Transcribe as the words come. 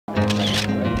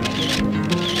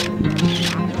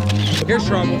Here's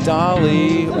trouble.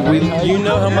 Dolly, you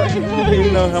know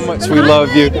how much we love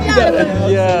you.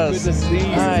 Yes.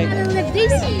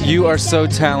 Hi. You are so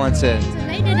talented.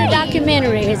 They did a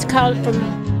documentary. It's called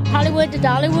From Hollywood to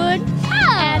Dollywood,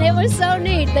 and it was so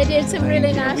neat. They did some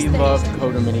really nice things. We love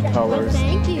Coat of Many Colors.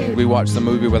 Thank you. We watched the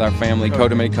movie with our family,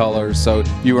 Coat of Many Colors. So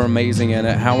you were amazing in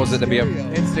it. How was it to be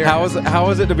how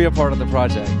was it to be a part of the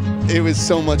project? It was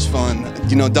so much fun.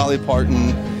 You know, Dolly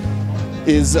Parton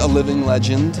is a living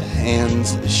legend, and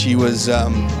she was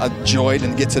a joy to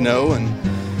get to know,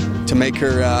 and to make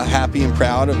her happy and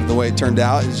proud of the way it turned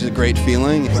out is just a great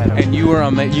feeling. And you were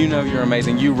you know you're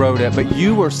amazing. You wrote it, but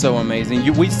you were so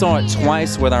amazing. We saw it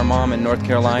twice with our mom in North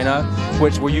Carolina.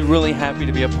 Which were you really happy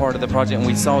to be a part of the project? And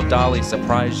we saw Dolly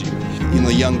surprise you. You know,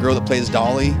 the young girl that plays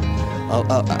Dolly,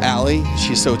 Allie,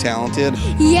 she's so talented.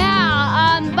 Yeah.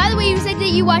 By the way, you said that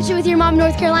you watched it with your mom in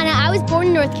North Carolina. I was born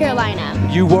in North Carolina.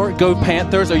 You were go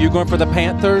Panthers? Are you going for the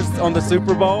Panthers on the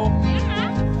Super Bowl?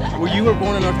 Well, you were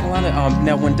born in North Carolina.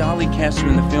 Now, when Dolly cast you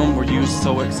in the film, were you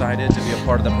so excited to be a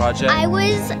part of the project? I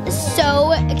was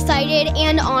so excited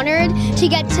and honored to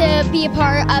get to be a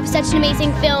part of such an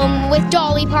amazing film with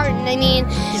Dolly Parton. I mean,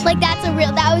 like that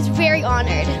was very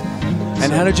honored.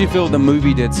 And how did you feel the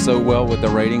movie did so well with the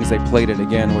ratings? They played it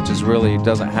again, which is really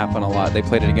doesn't happen a lot. They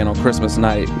played it again on Christmas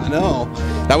night. I know.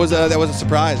 That was a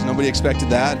surprise. Nobody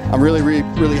expected that. I'm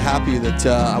really happy that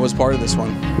I was part of this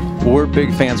one. Well, we're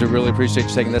big fans. We really appreciate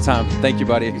you taking the time. Thank you,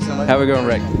 buddy. Have a good one,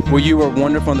 Rick. Well, you were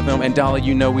wonderful in the film. And Dolly,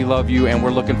 you know we love you, and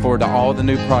we're looking forward to all the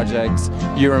new projects.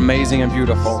 You're amazing and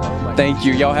beautiful. Thank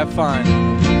you. Y'all have fun.